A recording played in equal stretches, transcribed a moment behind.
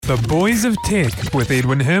The Boys of Tech with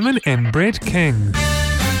Edwin Herman and Brett King.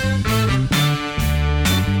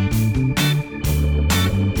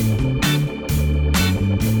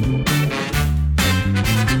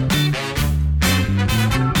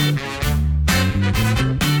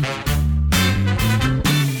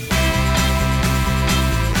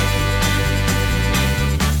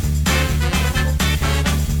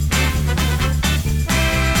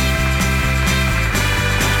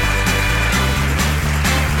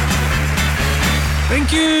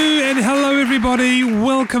 Thank you, and hello everybody.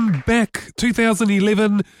 Welcome back.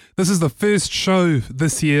 2011. This is the first show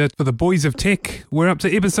this year for the Boys of Tech. We're up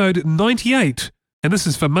to episode 98, and this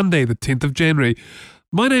is for Monday, the 10th of January.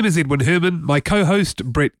 My name is Edwin Herman. My co-host,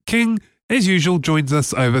 Brett King, as usual, joins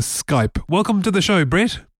us over Skype. Welcome to the show,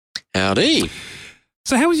 Brett. Howdy.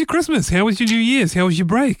 So how was your Christmas? How was your New Year's? How was your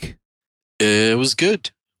break? It was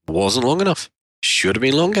good. Wasn't long enough. Should have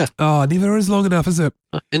been longer. Oh, never is long enough, is it?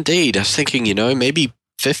 Indeed. I was thinking, maybe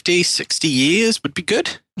 50, 60 years would be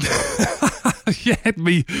good. You had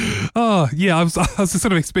me. Oh, yeah, I was sort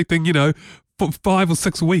of expecting, 5 or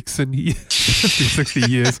 6 weeks and 50, 60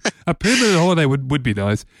 years. A permanent holiday would be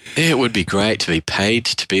nice. It would be great to be paid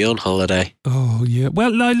to be on holiday. Oh, yeah. Well,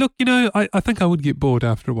 no, look, I think I would get bored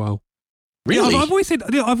after a while. Really? Yeah,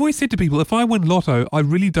 I've always said to people, if I win lotto, I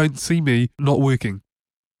really don't see me not working.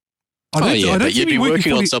 But you'd be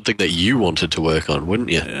working on something that you wanted to work on, wouldn't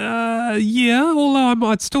you? Yeah, although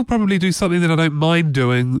I'd still probably do something that I don't mind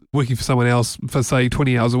doing, working for someone else for, say,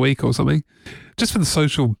 20 hours a week or something. Just for the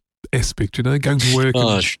social aspect, going to work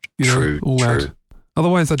and, true. Out.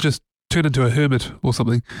 Otherwise, I'd just turn into a hermit or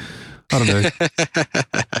something. I don't know.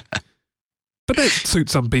 But that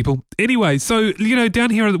suits some people. Anyway, so, down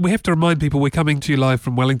here, we have to remind people we're coming to you live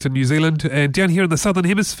from Wellington, New Zealand. And down here in the Southern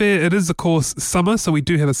Hemisphere, it is, of course, summer. So we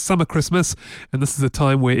do have a summer Christmas. And this is a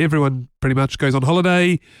time where everyone pretty much goes on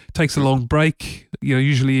holiday, takes a long break,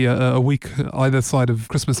 usually a week either side of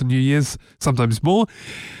Christmas and New Year's, sometimes more.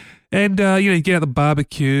 And, you get out the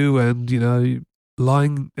barbecue and,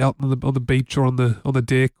 lying out on the beach or on the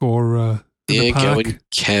deck or in the park. Going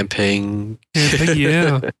camping. Camping,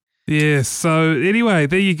 yeah. Yeah, so anyway,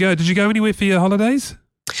 there you go. Did you go anywhere for your holidays?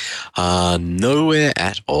 Nowhere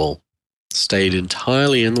at all. Stayed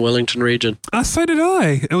entirely in the Wellington region. So did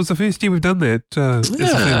I. It was the first year we've done that as a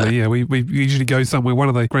family. Yeah, we usually go somewhere, one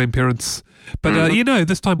of the grandparents. But,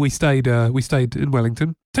 this time we stayed in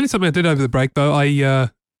Wellington. Tell you something I did over the break, though. You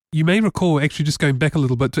may recall, actually just going back a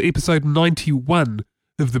little bit, to episode 91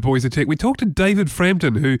 of The Boys of Tech. We talked to David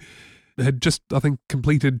Frampton, who had just, I think,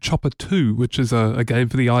 completed Chopper 2, which is a game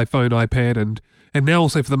for the iPhone, iPad, and now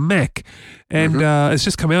also for the Mac. And it's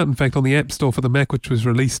just come out, in fact, on the App Store for the Mac, which was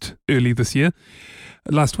released early this year.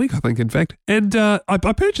 Last week, I think, in fact. And I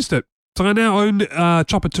purchased it. So I now own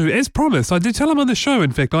Chopper 2, as promised. I did tell him on the show,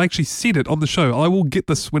 in fact. I actually said it on the show. I will get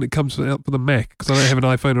this when it comes out for the Mac, because I don't have an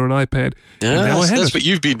iPhone or an iPad. That's what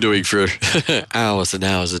you've been doing for hours and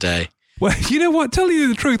hours a day. Well, you know what? Telling you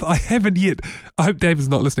the truth, I haven't yet. I hope David's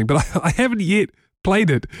not listening, but I haven't yet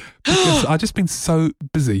played it because I've just been so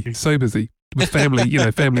busy with family,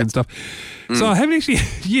 family and stuff. So I haven't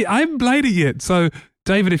actually, I haven't played it yet. So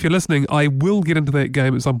David, if you're listening, I will get into that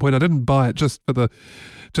game at some point. I didn't buy it just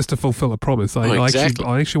to fulfill a promise. I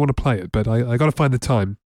actually want to play it, but I got to find the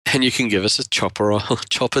time. And you can give us a Chopper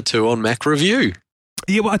 2 on Mac review.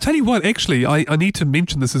 Yeah, well, I tell you what, actually, I need to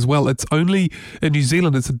mention this as well. It's only, in New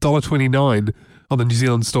Zealand, it's $1.29 on the New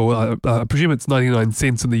Zealand store. I presume it's 99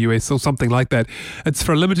 cents in the US or something like that. It's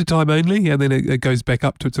for a limited time only, and then it goes back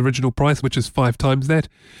up to its original price, which is 5 times that.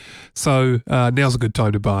 So now's a good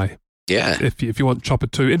time to buy. Yeah. If you want Chopper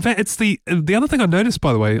 2. In fact, it's the other thing I noticed,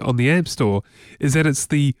 by the way, on the App Store is that it's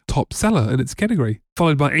the top seller in its category,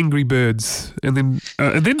 followed by Angry Birds, and then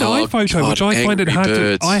iPhoto, which I find it hard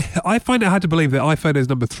to I find it hard to believe that iPhoto is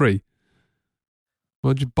number 3.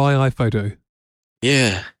 Why'd you buy iPhoto?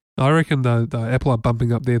 Yeah. I reckon the Apple are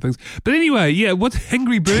bumping up their things. But anyway, yeah, what's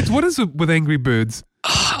Angry Birds? What is it with Angry Birds?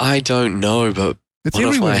 I don't know, but one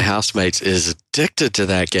of my housemates is addicted to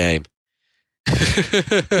that game.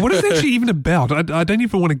 What is it actually even about? I don't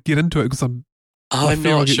even want to get into it because I'm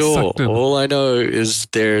not sure. All I know is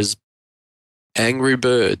there's angry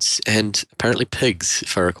birds and apparently pigs,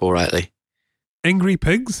 if I recall rightly. Angry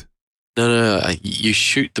pigs? No. You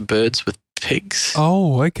shoot the birds with pigs.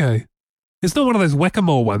 Oh, okay. It's not one of those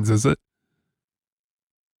whack-a-mole ones, is it?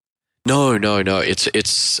 No.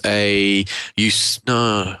 It's you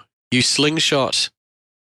slingshot.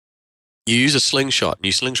 You use a slingshot and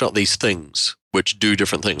you slingshot these things which do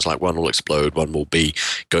different things, like one will explode, one will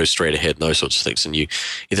go straight ahead and those sorts of things. And you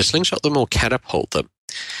either slingshot them or catapult them.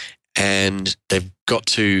 And they've got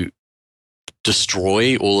to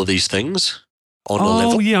destroy all of these things on a Oh,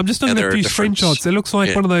 level. yeah, I'm just looking And at there a are few different- screenshots. It looks like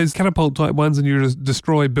yeah. one of those catapult type ones, and you just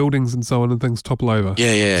destroy buildings and so on, and things topple over.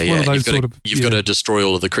 Yeah. It's one of those You've got to destroy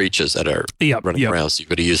all of the creatures that are running around. So you've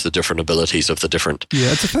got to use the different abilities of the different.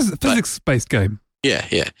 Yeah, it's a physics-based game.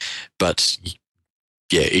 Yeah. But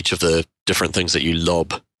each of the different things that you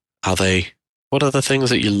lob, what are the things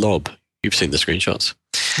that you lob? You've seen the screenshots.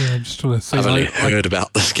 Yeah, I'm just trying to see. I've only heard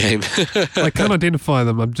about this game. I can't identify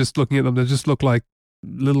them. I'm just looking at them. They just look like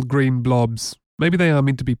little green blobs. Maybe they are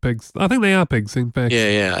meant to be pigs. I think they are pigs, in fact.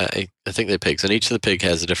 Yeah. I think they're pigs. And each of the pig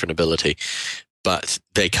has a different ability. But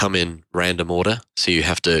they come in random order. So you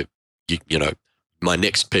have to, my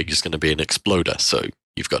next pig is going to be an exploder. So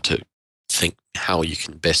you've got to think how you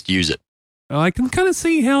can best use it. I can kind of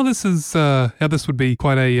see how this would be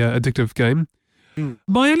quite a addictive game.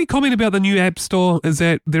 My only comment about the new App Store is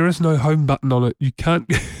that there is no home button on it. You can't,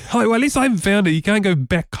 well, at least I haven't found it. You can't go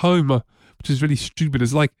back home, which is really stupid.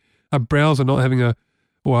 It's like a browser not having a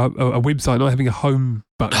website not having a home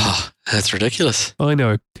button. Oh, that's ridiculous. I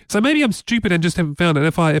know. So maybe I'm stupid and just haven't found it.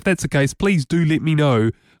 If that's the case, please do let me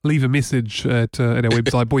know. Leave a message at our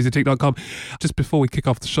website, boysetech.com. Just before we kick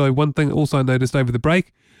off the show, one thing also I noticed over the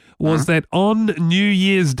break was that on New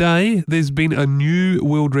Year's Day, there's been a new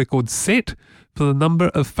world record set for the number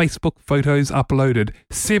of Facebook photos uploaded.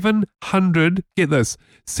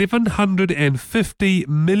 750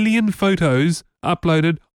 million photos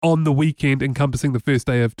uploaded on the weekend encompassing the first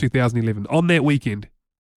day of 2011. On that weekend.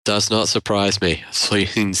 Does not surprise me. I've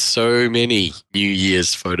seen so many New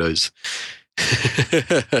Year's photos.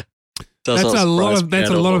 That's a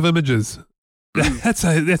lot of images. That's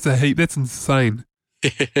a heap. That's insane.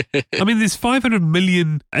 I mean, there's 500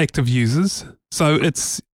 million active users, so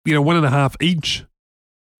it's 1.5 each,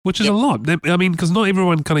 which is a lot. I mean, because not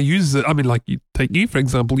everyone kind of uses it. I mean, like take you for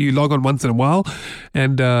example, you log on once in a while,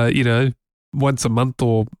 and once a month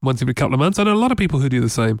or once every couple of months. I know a lot of people who do the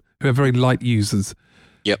same, who are very light users.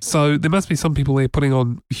 Yep. So there must be some people there putting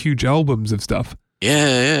on huge albums of stuff.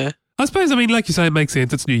 Yeah. I suppose, I mean, like you say, it makes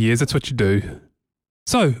sense. It's New Year's. That's what you do.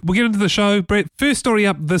 So, we'll get into the show. Brett, first story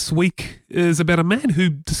up this week is about a man who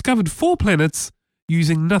discovered 4 planets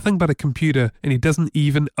using nothing but a computer, and he doesn't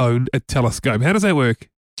even own a telescope. How does that work?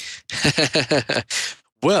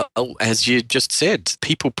 Well, as you just said,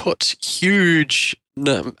 people put huge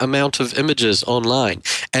amount of images online,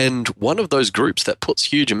 and one of those groups that puts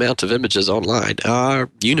huge amount of images online are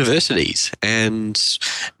universities, and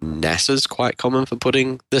NASA's quite common for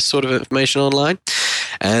putting this sort of information online.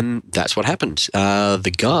 And that's what happened.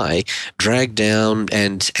 The guy dragged down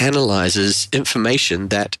and analyzes information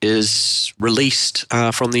that is released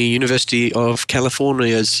from the University of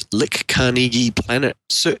California's Lick Carnegie Planet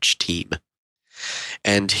Search Team.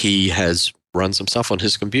 And he has run some stuff on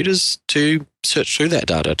his computers to search through that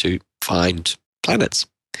data to find planets.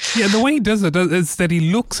 Yeah, and the way he does it is that he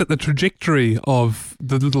looks at the trajectory of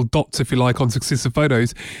the little dots, if you like, on successive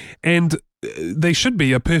photos, and they should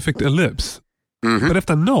be a perfect ellipse. Mm-hmm. But if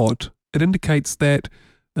they're not, it indicates that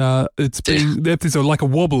if there's like a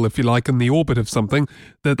wobble, if you like, in the orbit of something,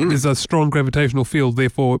 that there's a strong gravitational field,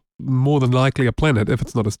 therefore more than likely a planet, if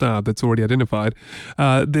it's not a star that's already identified,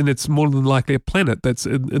 then it's more than likely a planet that's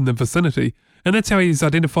in the vicinity. And that's how he's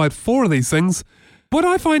identified 4 of these things. What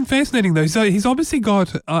I find fascinating, though, so he's obviously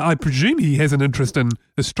got, I presume he has an interest in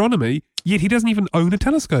astronomy, yet he doesn't even own a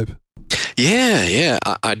telescope. Yeah.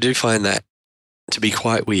 I do find that to be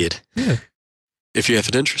quite weird. Yeah. If you have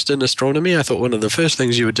an interest in astronomy, I thought one of the first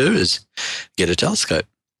things you would do is get a telescope.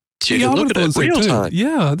 So you can look at it in real time.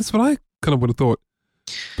 Yeah, that's what I kind of would have thought.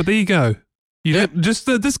 But there you go.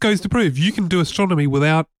 This goes to prove you can do astronomy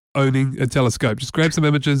without owning a telescope. Just grab some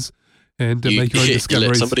images and make your own discoveries. You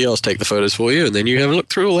let somebody else take the photos for you, and then you have a look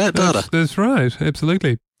through all that data. That's right.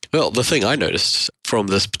 Absolutely. Well, the thing I noticed from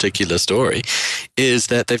this particular story is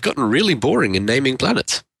that they've gotten really boring in naming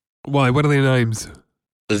planets. Why? What are their names?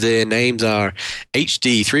 Their names are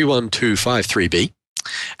HD 31253b,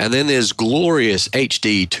 and then there's glorious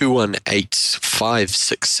HD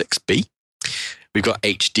 218566b. We've got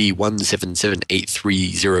HD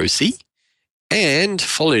 177830c, and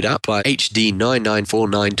followed up by HD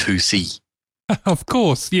 99492c. Of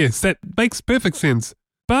course, yes, that makes perfect sense.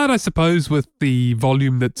 But I suppose with the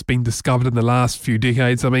volume that's been discovered in the last few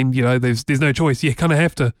decades, I mean, there's no choice. You kind of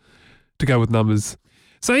have to go with numbers.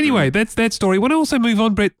 So anyway, that's that story. I want to also move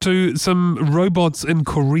on, Brett, to some robots in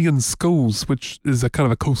Korean schools, which is a kind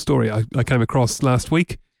of a cool story I came across last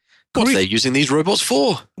week. What are they using these robots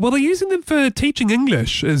for? Well, they're using them for teaching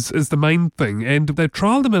English is the main thing. And they've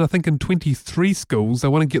trialled them in 23 schools. They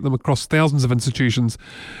want to get them across thousands of institutions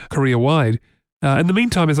Korea-wide. In the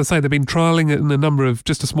meantime, as I say, they've been trialling it in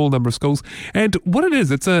just a small number of schools. And what it is,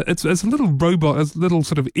 it's a little robot, a little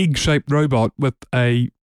sort of egg-shaped robot with a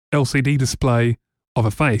LCD display of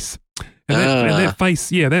a face. And that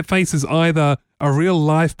face is either a real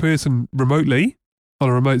live person remotely on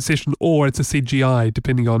a remote session, or it's a CGI,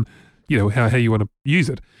 depending on, how you want to use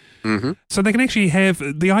it. Mm-hmm. So they can actually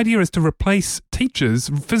the idea is to replace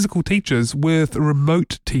physical teachers with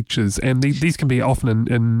remote teachers, and these can be often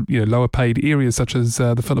in lower paid areas such as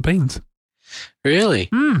the Philippines. Really?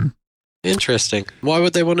 Interesting. Why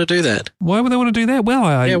would they want to do that? Why would they want to do that? Well,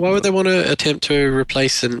 why would they want to attempt to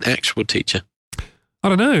replace an actual teacher? I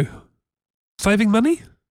don't know. Saving money?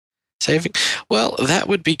 Well, that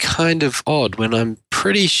would be kind of odd when I'm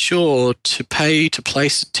pretty sure to pay to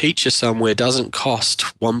place a teacher somewhere doesn't cost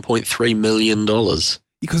 $1.3 million.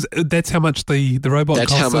 Because that's how much the robot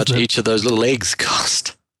costs. That's how much each of those little eggs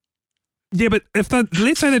cost. Yeah, but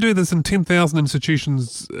let's say they do this in 10,000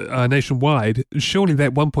 institutions nationwide, surely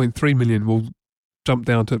that 1.3 million will jump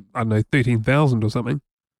down to, I don't know, 13,000 or something.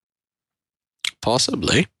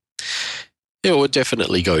 Possibly. It would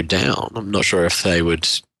definitely go down. I'm not sure if they would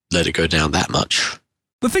let it go down that much.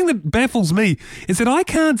 The thing that baffles me is that I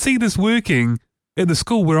can't see this working in the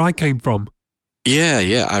school where I came from.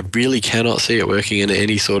 Yeah, I really cannot see it working in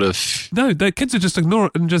any sort of... No, the kids would just ignore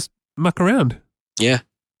it and just muck around. Yeah.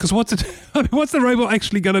 Because what's the robot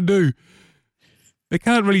actually going to do? It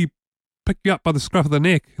can't really pick you up by the scruff of the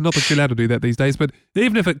neck. Not that you're allowed to do that these days, but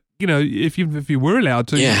even if it, if you were allowed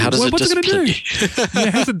to, how does what's it going to do?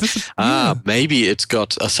 How's it maybe it's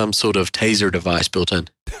got some sort of taser device built in.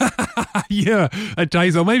 Yeah, a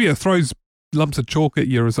taser. Maybe it throws lumps of chalk at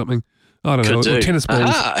you or something. I don't know. Or tennis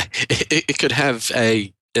balls. It could have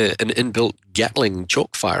an inbuilt gattling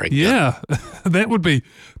chalk firing. Yeah, that would be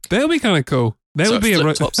kind of cool. That would be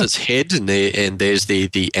it flips its head, and there's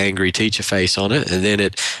the angry teacher face on it, and then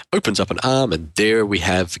it opens up an arm, and there we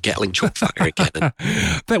have Gatling chalk firing cannon.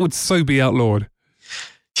 That would so be outlawed.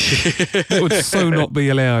 That would so not be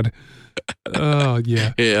allowed. Oh,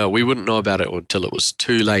 yeah. Yeah, we wouldn't know about it until it was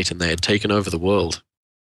too late and they had taken over the world.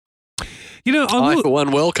 I for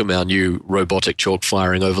one, welcome our new robotic chalk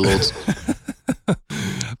firing overlords.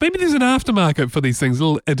 Maybe there's an aftermarket for these things,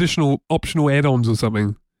 little additional optional add-ons or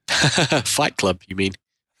something. Fight Club, you mean?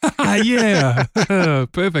 Yeah,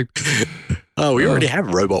 perfect. Oh, we already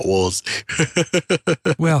have Robot Wars.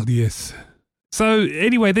 Well, yes. So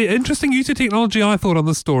anyway, the interesting use of technology I thought on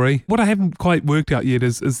this story, what I haven't quite worked out yet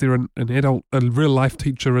is there an adult, a real life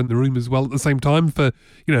teacher in the room as well at the same time for,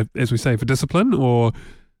 as we say, for discipline, or...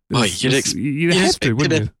 you'd have to,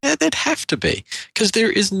 wouldn't you? Yeah, there'd have to be, because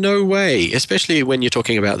there is no way, especially when you're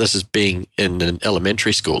talking about this as being in an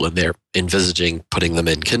elementary school and they're envisaging putting them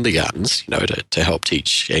in kindergartens, to help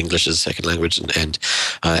teach English as a second language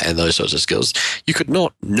and those sorts of skills. You could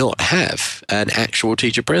not have an actual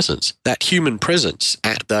teacher presence. That human presence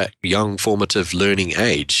at that young formative learning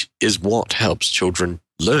age is what helps children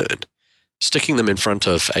learn. Sticking them in front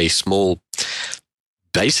of a small,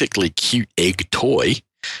 basically cute egg toy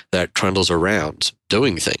that trundles around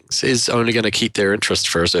doing things is only going to keep their interest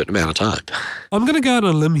for a certain amount of time. I'm going to go out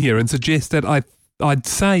on a limb here and suggest that I'd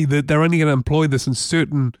say that they're only going to employ this in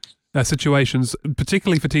certain situations,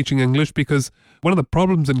 particularly for teaching English, because one of the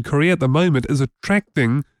problems in Korea at the moment is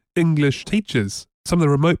attracting English teachers. Some of the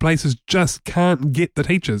remote places just can't get the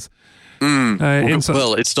teachers.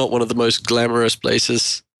 Well, it's not one of the most glamorous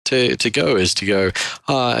places to go.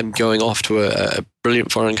 I'm going off to a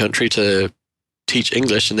brilliant foreign country to teach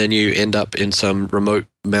English, and then you end up in some remote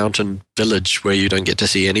mountain village where you don't get to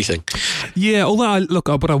see anything. Yeah, although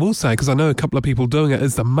what I will say, because I know a couple of people doing it,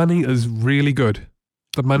 is the money is really good.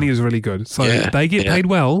 The money is really good. So they get paid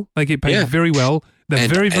well. They get paid very well. They're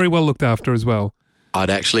very well looked after as well. I'd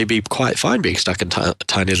actually be quite fine being stuck in a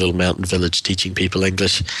tiny little mountain village teaching people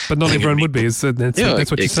English. But not everyone would be. That's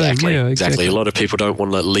what you're saying. Yeah, exactly. A lot of people don't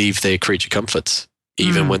want to leave their creature comforts,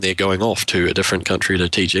 even when they're going off to a different country to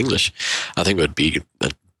teach English. I think it would be a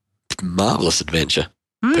marvellous adventure,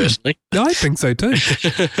 personally. Yeah, I think so too.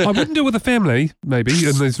 I wouldn't do it with a family, maybe,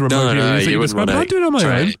 in those remote areas. You wouldn't want to. I'd do it on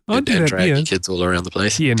my own. I'd do that, drag your kids all around the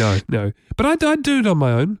place. Yeah, no. But I'd do it on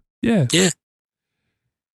my own. Yeah. Yeah.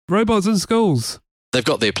 Robots in schools. They've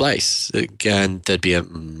got their place, and they'd be a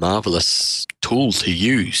marvellous tool to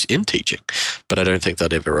use in teaching. But I don't think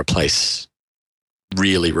they'd ever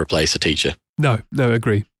really replace a teacher. No,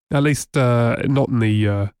 agree. At least not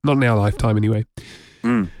in our lifetime, anyway.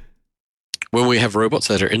 When we have robots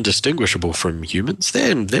that are indistinguishable from humans,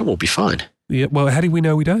 then we'll be fine. Yeah. Well, how do we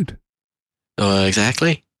know we don't?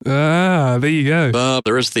 Exactly. There you go.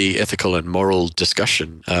 There is the ethical and moral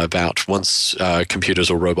discussion about once computers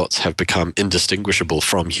or robots have become indistinguishable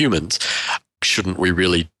from humans, shouldn't we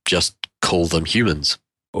really just call them humans?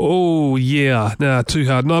 Oh, yeah. Nah, too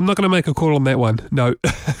hard. No, I'm not going to make a call on that one. No.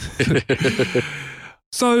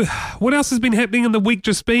 So, what else has been happening in the week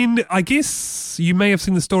just been? I guess you may have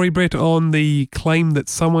seen the story, Brett, on the claim that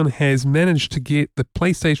someone has managed to get the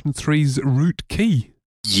PlayStation 3's root key.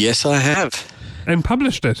 Yes, I have. And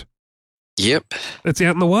published it. Yep. It's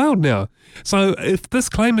out in the wild now. So, if this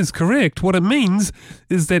claim is correct, what it means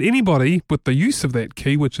is that anybody with the use of that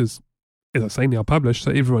key, which is, as I say, now published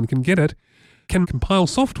so everyone can get it, can compile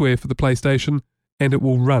software for the PlayStation and it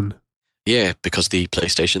will run. Yeah, because the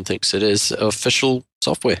PlayStation thinks it is official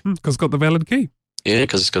software. Because it's got the valid key. Yeah,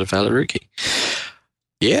 because it's got a valid root key.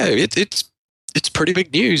 Yeah, it's pretty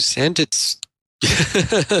big news, and it's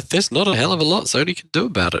there's not a hell of a lot Sony can do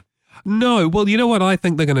about it. No, well, you know what I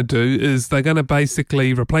think they're going to do is they're going to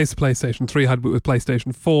basically replace the PlayStation 3 hardware with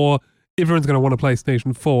PlayStation 4. Everyone's going to want a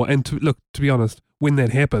PlayStation 4. And to be honest, when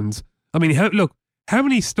that happens, I mean, how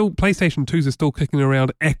many still PlayStation 2s are still kicking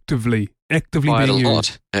around actively Quite being a used?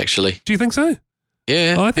 lot, actually. Do you think so?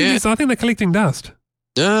 Yeah. I think they're collecting dust.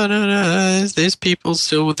 No. There's people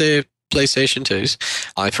still with their PlayStation 2s.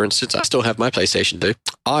 For instance, I still have my PlayStation 2.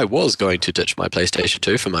 I was going to ditch my PlayStation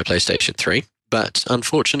 2 for my PlayStation 3, but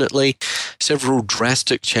unfortunately, several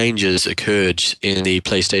drastic changes occurred in the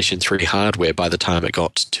PlayStation 3 hardware by the time it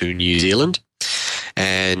got to New Zealand.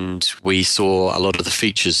 And we saw a lot of the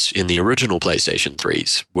features in the original PlayStation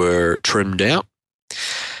 3s were trimmed out.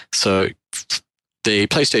 So the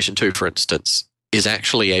PlayStation 2, for instance, is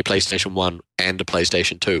actually a PlayStation 1 and a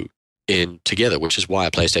PlayStation 2 in together, which is why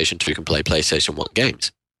a PlayStation 2 can play PlayStation 1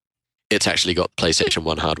 games. It's actually got PlayStation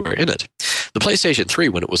 1 hardware in it. The PlayStation 3,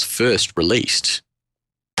 when it was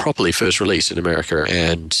properly first released in America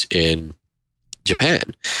and in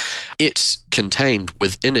Japan, it contained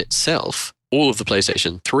within itself all of the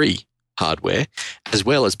PlayStation 3 hardware as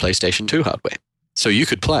well as PlayStation 2 hardware. So you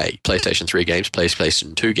could play PlayStation 3 games,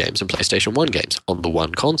 PlayStation 2 games, and PlayStation 1 games on the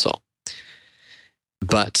one console.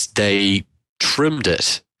 But they trimmed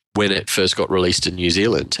it when it first got released in New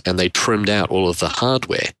Zealand, and they trimmed out all of the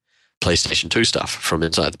hardware, PlayStation 2 stuff, from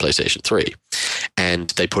inside the PlayStation 3. And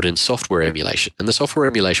they put in software emulation. And the software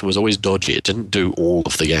emulation was always dodgy. It didn't do all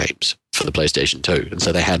of the games for the PlayStation 2. And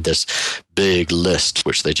so they had this big list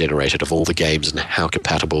which they generated of all the games and how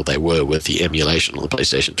compatible they were with the emulation on the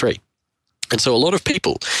PlayStation 3. And so a lot of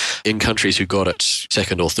people in countries who got it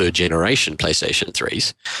second or third generation PlayStation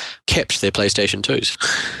 3s kept their PlayStation 2s.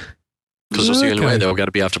 Because it was the only way they were going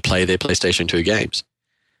to be able to play their PlayStation 2 games.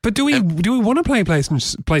 But do we want to play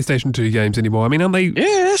PlayStation 2 games anymore? I mean, aren't they?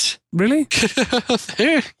 Yes. Really?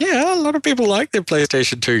 Yeah, a lot of people like their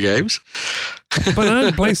PlayStation 2 games. But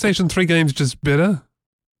aren't PlayStation 3 games just better?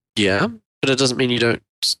 Yeah, but it doesn't mean you don't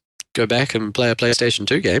go back and play a PlayStation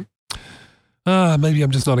 2 game. Maybe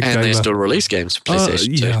I'm just not a gamer. And they still release games for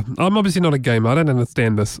PlayStation 2. Yeah, I'm obviously not a gamer. I don't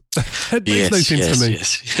understand this. It makes no sense to me.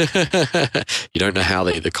 Yes. You don't know how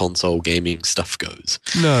the console gaming stuff goes.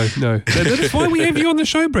 No. That's why we have you on the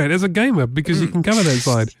show, Brad, as a gamer, because you can cover that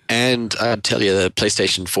side. And I'd tell you, the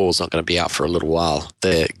PlayStation 4 is not going to be out for a little while.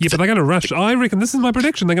 But they're going to rush. I reckon, this is my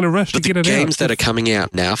prediction, they're going to rush to get it out. The games that are coming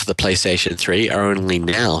out now for the PlayStation 3 are only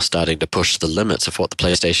now starting to push the limits of what the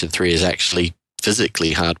PlayStation 3 is actually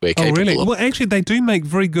physically hardware capable of. Oh, really? Of. Well, actually, they do make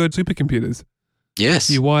very good supercomputers. Yes.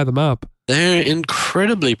 You wire them up. They're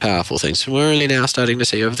incredibly powerful things. We're only now starting to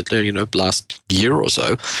see over the last year or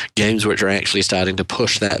so games which are actually starting to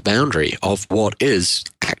push that boundary of what is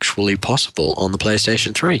actually possible on the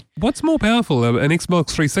PlayStation 3. What's more powerful, an Xbox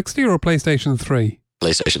 360 or a PlayStation 3?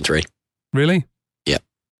 PlayStation 3. Really? Yeah.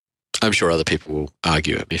 I'm sure other people will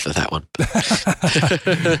argue at me for that one.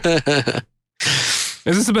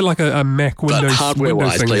 Is this a bit like a Mac Windows? But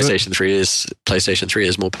hardware-wise, thing, PlayStation 3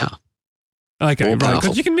 is more power. Okay, more right.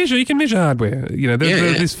 Because you can measure hardware.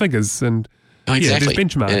 There's figures and exactly. There's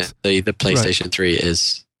benchmarks. Yeah, the PlayStation 3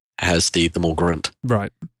 has the more grunt.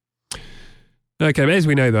 Right. Okay, but as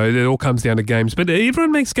we know though, it all comes down to games. But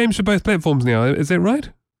everyone makes games for both platforms now. Is that right?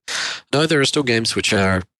 No, there are still games which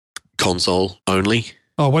are console only.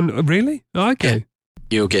 Oh, one really? Oh, okay. Yeah.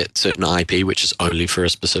 You'll get certain IP which is only for a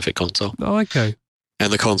specific console. Oh, okay.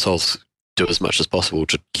 And the consoles do as much as possible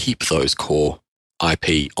to keep those core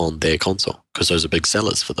IP on their console because those are big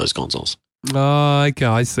sellers for those consoles. Oh, okay,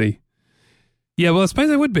 I see. Yeah, well, I suppose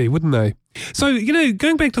they would be, wouldn't they? So,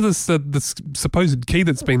 going back to this supposed key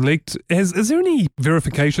that's been leaked, is there any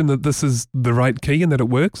verification that this is the right key and that it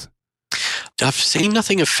works? I've seen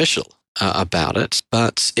nothing official. about it,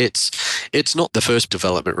 but it's not the first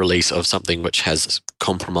development release of something which has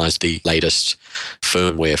compromised the latest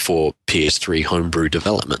firmware for PS3 homebrew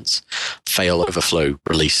developments. Fail Overflow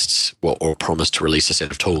released or promised to release a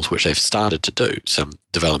set of tools which they've started to do, some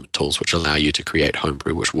development tools which allow you to create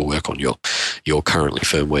homebrew which will work on your currently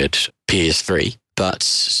firmwared PS3. But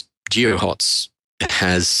GeoHots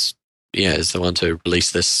is the one to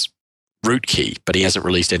release this root key, but he hasn't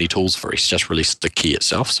released any tools for it. He's just released the key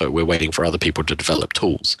itself, so we're waiting for other people to develop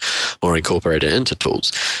tools or incorporate it into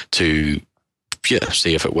tools to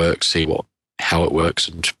see if it works, how it works,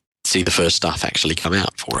 and see the first stuff actually come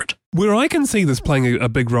out for it. Where I can see this playing a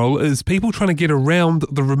big role is people trying to get around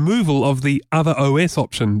the removal of the other OS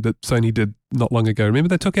option that Sony did not long ago. Remember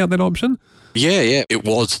they took out that option? Yeah. It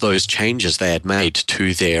was those changes they had made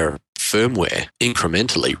to their firmware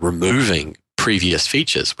incrementally, removing previous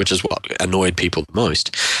features, which is what annoyed people the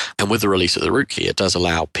most. And with the release of the root key, it does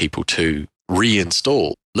allow people to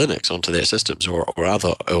reinstall Linux onto their systems or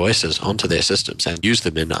other OSs onto their systems and use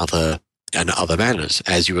them in other manners.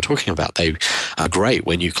 As you were talking about, they are great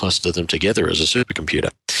when you cluster them together as a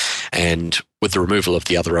supercomputer. And with the removal of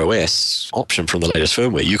the other OS option from the latest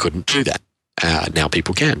firmware, you couldn't do that. Now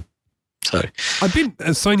people can. So I bet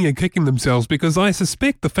Sony are kicking themselves because I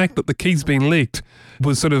suspect the fact that the key's been leaked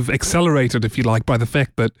was sort of accelerated, if you like, by the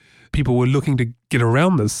fact that people were looking to get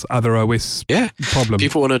around this other OS problem.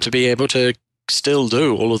 People wanted to be able to still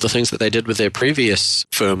do all of the things that they did with their previous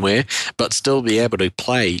firmware, but still be able to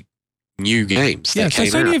play new games. Yeah, so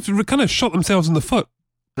Sony have kind of shot themselves in the foot.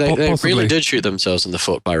 They really did shoot themselves in the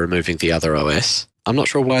foot by removing the other OS. I'm not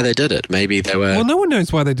sure why they did it. Maybe they were... Well, no one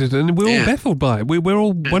knows why they did it, and we're all baffled by it. We're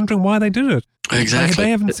all wondering why they did it. Exactly.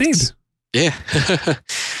 They haven't said. Yeah.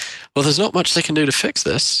 Well, there's not much they can do to fix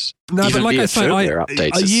this. No, but like I say,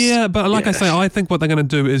 I think what they're going to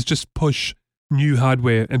do is just push new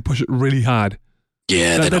hardware and push it really hard.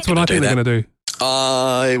 Yeah, that's what I think they're going to do.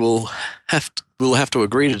 We'll have to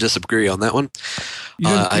agree to disagree on that one.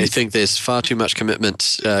 I think there's far too much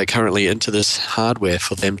commitment currently into this hardware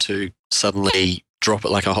for them to suddenly drop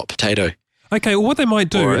it like a hot potato. Okay, well, what they might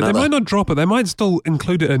do, they might not drop it. They might still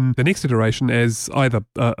include it in the next iteration as either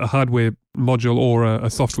a hardware module or a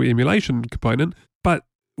software emulation component, but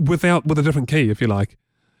with a different key, if you like.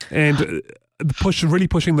 And really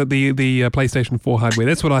pushing the PlayStation 4 hardware.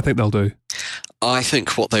 That's what I think they'll do. I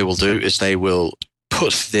think what they will do is they will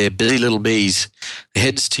put their busy little bees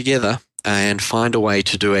heads together and find a way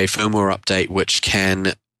to do a firmware update which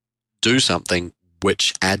can do something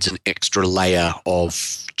which adds an extra layer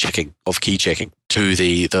of key checking to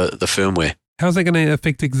the firmware. How's that going to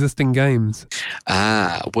affect existing games?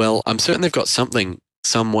 Well, I'm certain they've got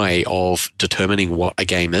some way of determining what a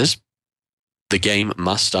game is. The game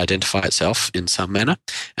must identify itself in some manner,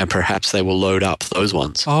 and perhaps they will load up those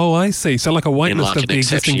ones. Oh, I see. So like a whitelist of the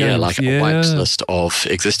existing games. Yeah, like a whitelist of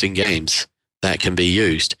existing games that can be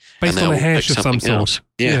used. Based on a hash of some sort.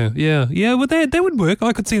 Yeah. Well, that would work.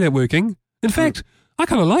 I could see that working. In fact, I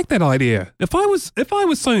kind of like that idea. If I was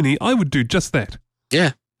Sony, I would do just that.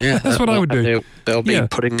 Yeah. That's what I would do. They'll be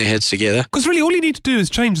putting their heads together. Because really all you need to do is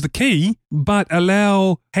change the key, but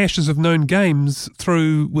allow hashes of known games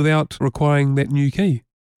through without requiring that new key.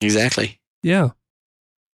 Exactly. Yeah.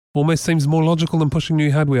 Almost seems more logical than pushing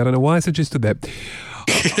new hardware. I don't know why I suggested that.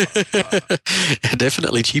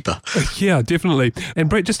 Definitely cheaper. Yeah, definitely. And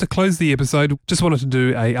Brett, just to close the episode, just wanted to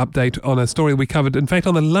do a update on a story we covered, in fact,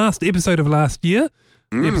 on the last episode of last year,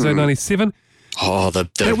 episode 97. Oh,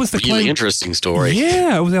 that was the really interesting story.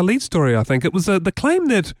 Yeah, it was our lead story, I think. It was the claim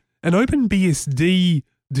that an OpenBSD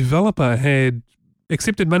developer had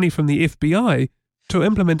accepted money from the FBI to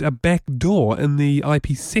implement a backdoor in the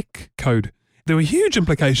IPsec code. There were huge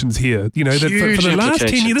implications here, that for the last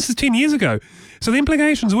 10 years, this is 10 years ago. So the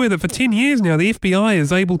implications were that for 10 years now, the FBI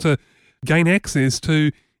is able to gain access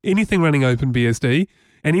to anything running OpenBSD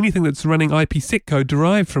and anything that's running IPsec code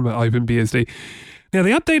derived from OpenBSD. Now,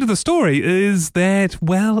 the update of the story is that,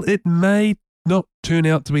 well, it may not turn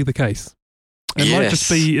out to be the case.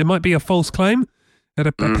 It might be a false claim that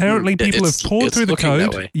apparently people have poured through the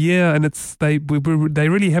code. Yeah, and they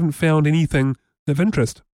really haven't found anything of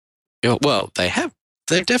interest. Yeah, well, they have.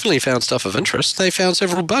 They've definitely found stuff of interest. They found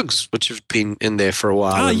several bugs which have been in there for a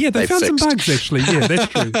while. They found some bugs, actually. Yeah, that's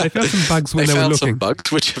true. They found some bugs when they were looking. They found some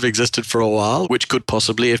bugs which have existed for a while, which could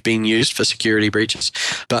possibly have been used for security breaches,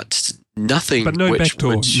 but nothing. But no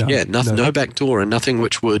backdoor. No backdoor, and nothing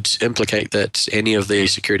which would implicate that any of the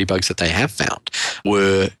security bugs that they have found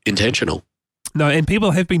were intentional. No, and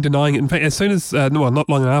people have been denying it. In fact, as soon as, not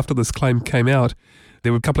long after this claim came out,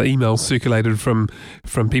 there were a couple of emails circulated from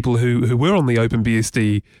people who were on the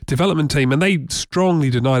OpenBSD development team, and they strongly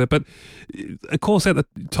denied it. But, of course, at the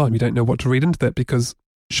time, you don't know what to read into that, because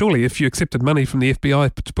surely if you accepted money from the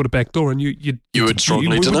FBI to put a backdoor in, you would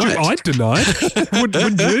strongly deny it. I'd deny it.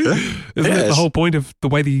 Wouldn't you? Isn't that the whole point of the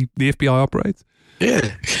way the FBI operates?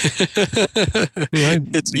 Yeah.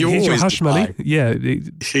 It's your hush money. Yeah,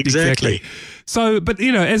 exactly. So, but,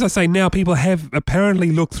 as I say, now people have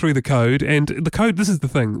apparently looked through the code, and the code, this is the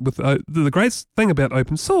thing, with the great thing about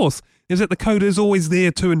open source is that the code is always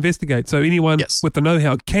there to investigate. So anyone with the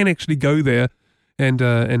know-how can actually go there and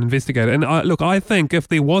investigate it. And I think if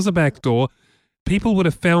there was a backdoor, people would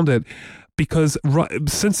have found it, because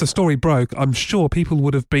since the story broke, I'm sure people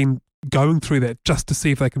would have been going through that just to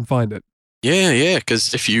see if they can find it. Yeah,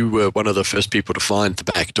 because if you were one of the first people to find the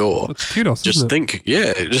back door, kudos, just think,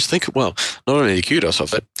 well, not only the kudos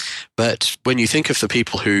of it, but when you think of the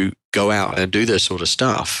people who go out and do this sort of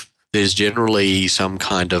stuff, there's generally some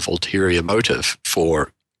kind of ulterior motive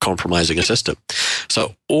for compromising a system.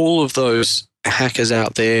 So all of those hackers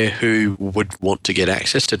out there who would want to get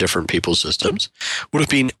access to different people's systems would have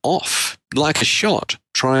been off like a shot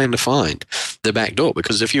trying to find the back door,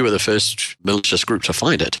 because if you were the first malicious group to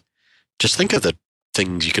find it, just think of the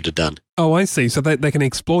things you could have done. Oh, I see. So they can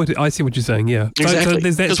exploit it. I see what you're saying, yeah. Exactly. So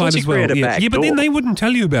there's that side as well. Yeah, but then they wouldn't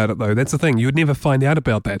tell you about it, though. That's the thing. You would never find out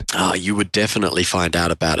about that. Oh, you would definitely find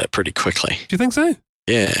out about it pretty quickly. Do you think so?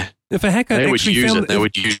 Yeah. If a hacker they would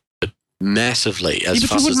use it massively as fast as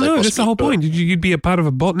they possibly could. But you wouldn't know. That's the whole point. You'd be a part of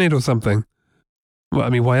a botnet or something. Well, I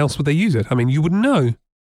mean, why else would they use it? I mean, you wouldn't know.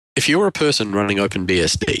 If you're a person running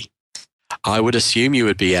OpenBSD, I would assume you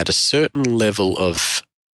would be at a certain level of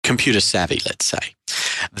computer savvy, let's say.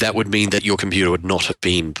 That would mean that your computer would not have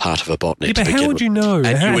been part of a botnet. Yeah, but how would you know?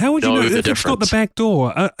 How would you know if it's got the back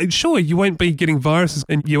door? Sure, you won't be getting viruses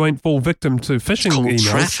and you won't fall victim to phishing emails.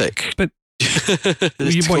 Traffic. But you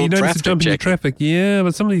notice the jump in your traffic. Yeah,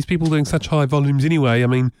 but some of these people doing such high volumes anyway. I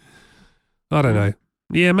mean, I don't know.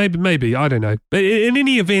 Yeah, maybe. I don't know. But in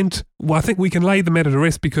any event, well, I think we can lay the matter to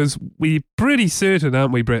rest, because we're pretty certain,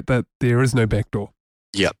 aren't we, Brett, that there is no backdoor.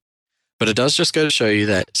 Yep. But it does just go to show you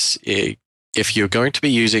that if you're going to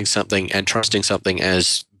be using something and trusting something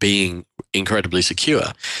as being incredibly secure,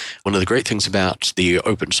 one of the great things about the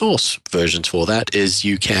open source versions for that is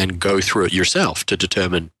you can go through it yourself to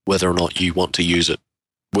determine whether or not you want to use it,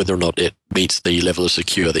 whether or not it meets the level of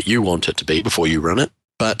secure that you want it to be before you run it.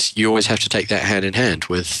 But you always have to take that hand in hand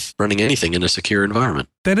with running anything in a secure environment.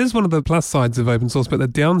 That is one of the plus sides of open source, but the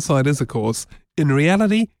downside is, of course, in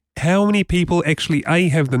reality, how many people actually, A,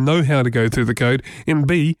 have the know-how to go through the code, and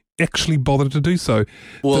B, actually bother to do so?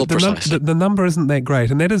 Well, the number isn't that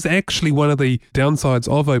great, and that is actually one of the downsides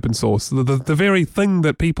of open source. The very thing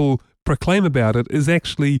that people proclaim about it is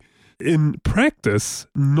actually, in practice,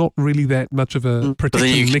 not really that much of a protection mechanism. But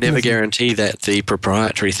then you can never guarantee that the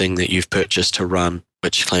proprietary thing that you've purchased to run,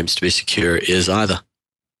 which claims to be secure, is either.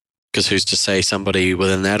 Because who's to say somebody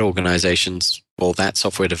within that organization's, or that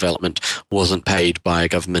software development, wasn't paid by a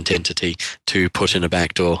government entity to put in a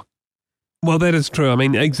backdoor? Well, that is true. I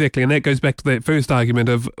mean, exactly. And that goes back to that first argument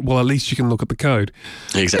of, well, at least you can look at the code.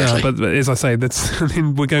 Exactly. But as I say,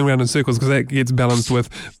 we're going around in circles, because that gets balanced with,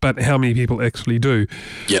 but how many people actually do?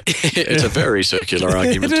 Yep. It's a very circular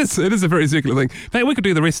argument. It is a very circular thing. Hey, we could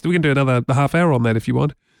do the rest. We can do another half hour on that if you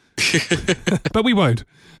want. But we won't.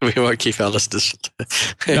 We won't keep our listeners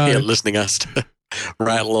listening us to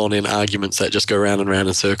rattle on in arguments that just go round and round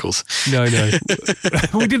in circles. No.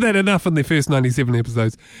 We did that enough in the first 97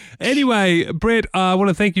 episodes. Anyway, Brett, I want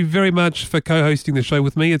to thank you very much for co-hosting the show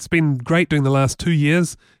with me. It's been great doing the last 2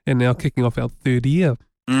 years, and now kicking off our third year.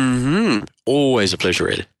 Mm-hmm. Always a pleasure,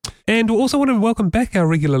 Ed. And we also want to welcome back our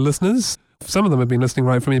regular listeners. Some of them have been listening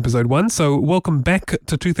right from episode 1, so welcome back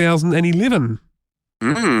to 2011.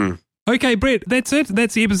 Okay, Brett, that's it.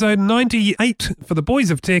 That's the episode 98 for the Boys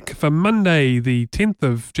of Tech for Monday, the 10th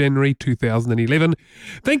of January 2011.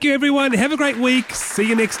 Thank you, everyone. Have a great week. See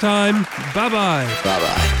you next time. Bye-bye.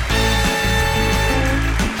 Bye-bye.